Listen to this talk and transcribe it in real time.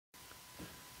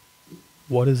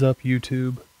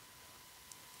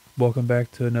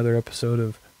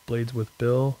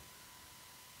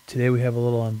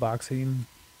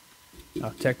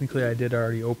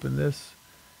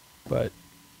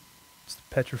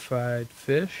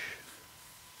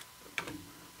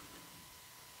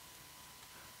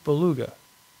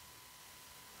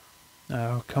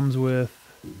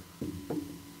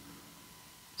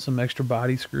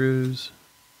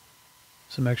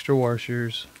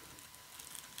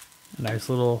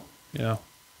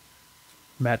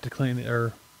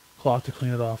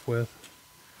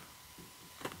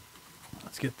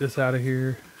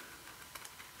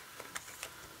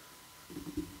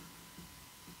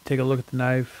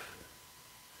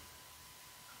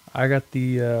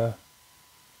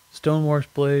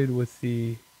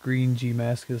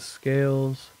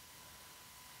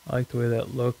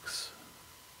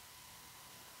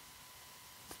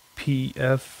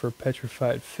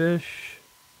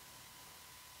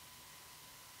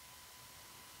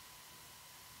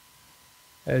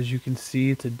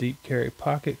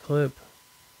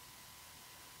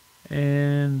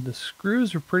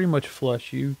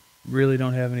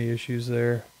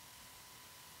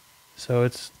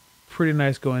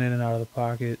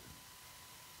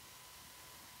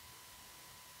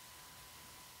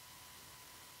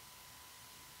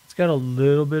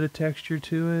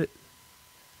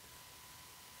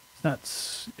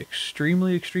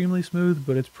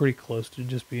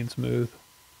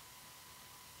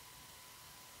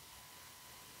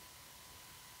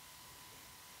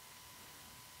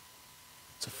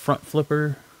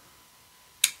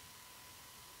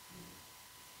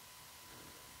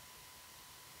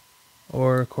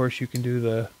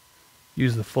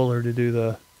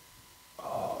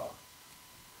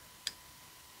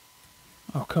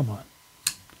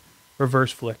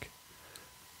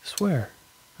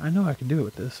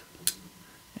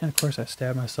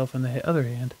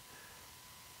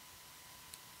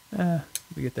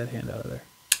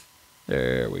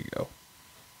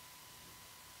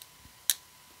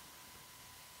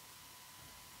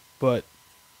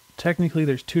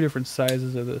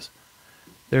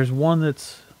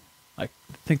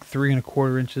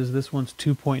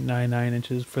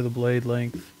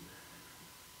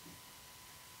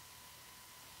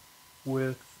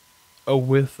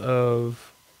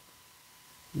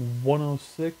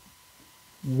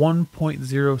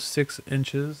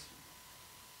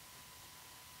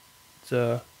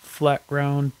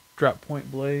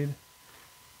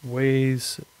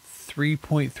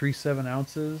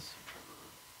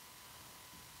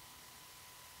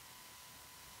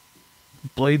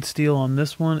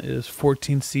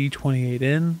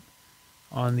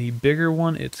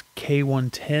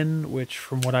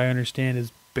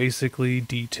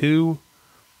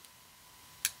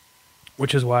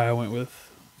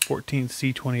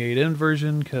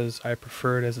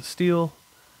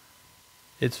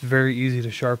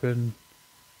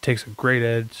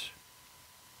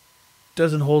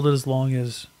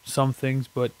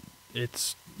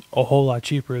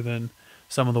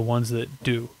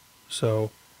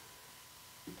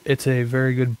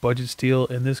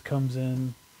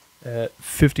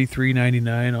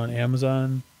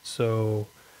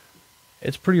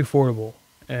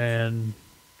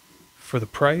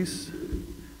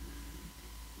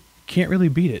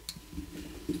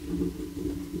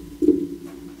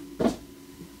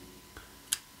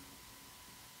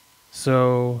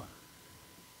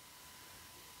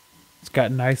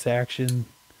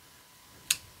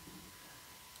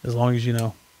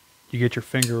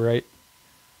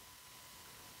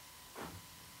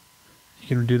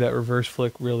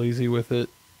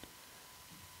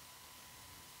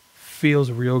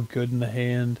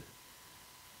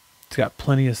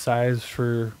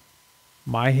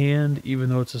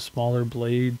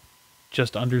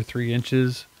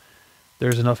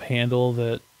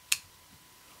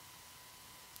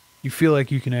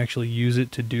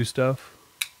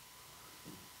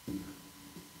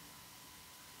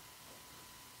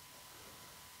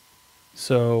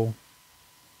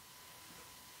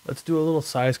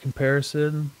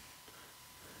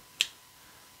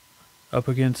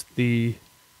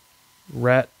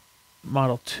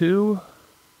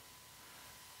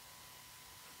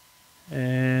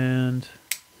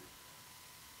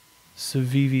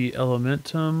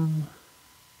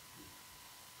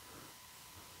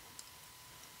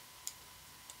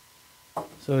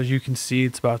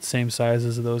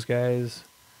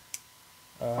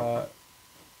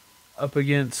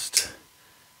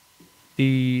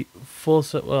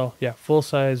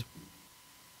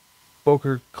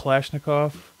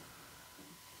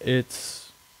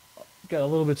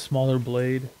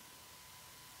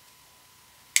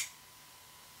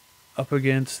up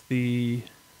against the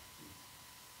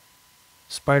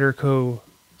Spyderco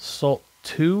Salt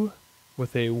 2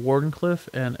 with a Wardenclyffe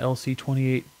and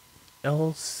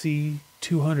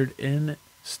LC200N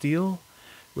steel,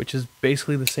 which is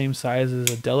basically the same size as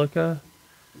a Delica.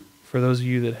 For those of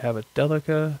you that have a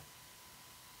Delica,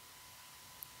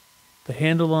 the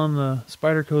handle on the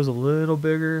Spyderco is a little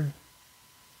bigger,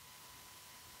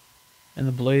 and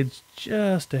the blade's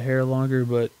just a hair longer,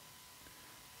 but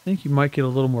I think you might get a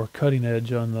little more cutting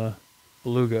edge on the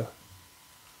Beluga.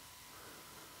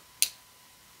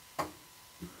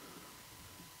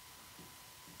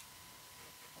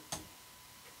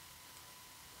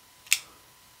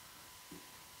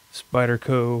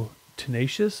 Spyderco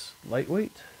Tenacious,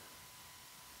 lightweight.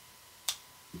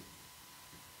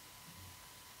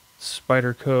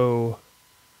 Spyderco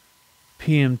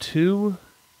PM2.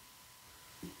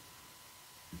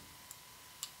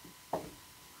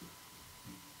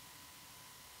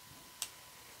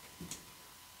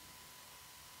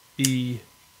 The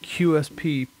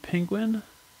QSP Penguin.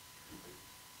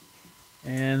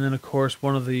 And then of course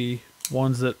one of the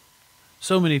ones that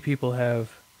so many people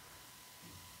have,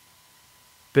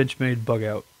 Benchmade Bug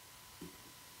Out,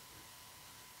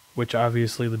 which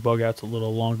obviously the Bug Out's a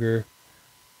little longer.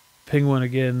 Penguin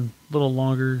again, a little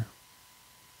longer.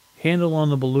 Handle on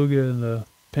the Beluga and the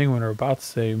Penguin are about the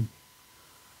same,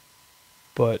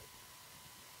 but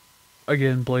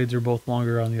again, blades are both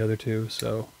longer on the other two,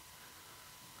 so.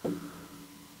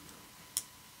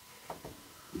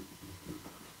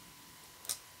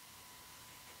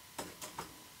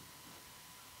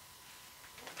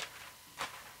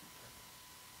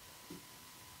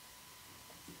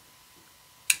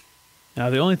 Now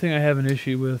the only thing I have an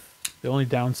issue with, the only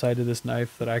downside to this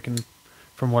knife that I can,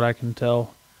 from what I can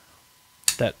tell,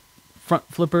 that front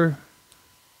flipper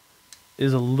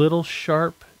is a little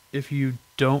sharp if you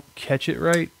don't catch it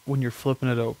right when you're flipping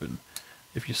it open.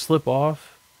 If you slip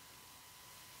off,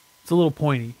 it's a little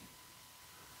pointy.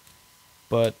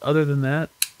 But other than that,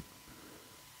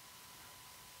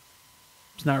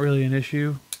 it's not really an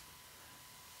issue.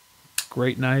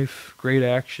 Great knife, great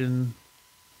action.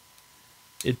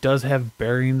 It does have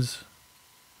bearings.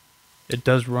 It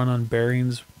does run on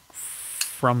bearings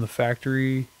from the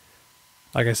factory.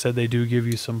 Like I said, they do give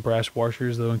you some brass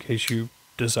washers, though, in case you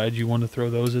decide you want to throw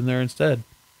those in there instead.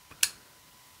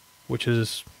 Which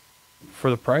is, for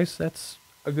the price, that's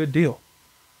a good deal.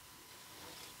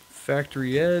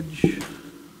 Factory edge.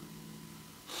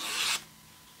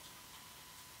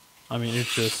 I mean,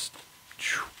 it's just...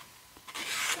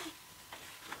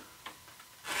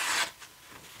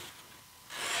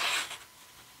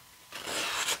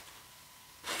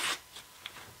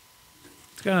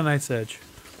 It's got a nice edge.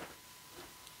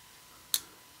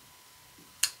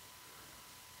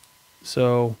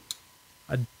 So,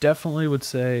 I definitely would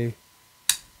say,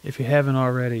 if you haven't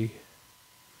already,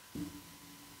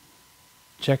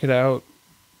 check it out.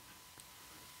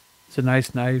 It's a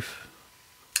nice knife.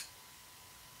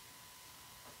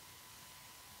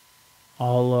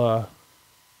 I'll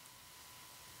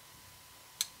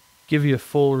give you a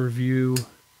full review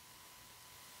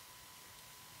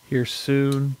here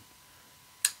soon.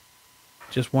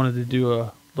 Just wanted to do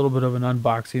a little bit of an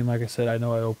unboxing. Like I said, I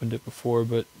know I opened it before,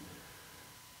 but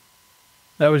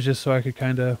that was just so I could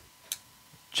kind of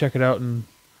check it out and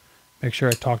make sure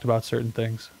I talked about certain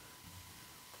things.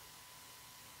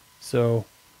 So,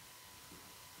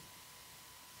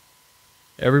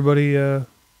 everybody,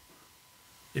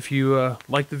 if you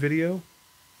like the video,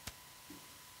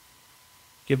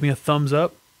 give me a thumbs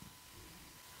up.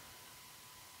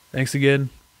 Thanks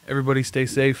again. Everybody stay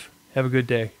safe. Have a good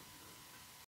day.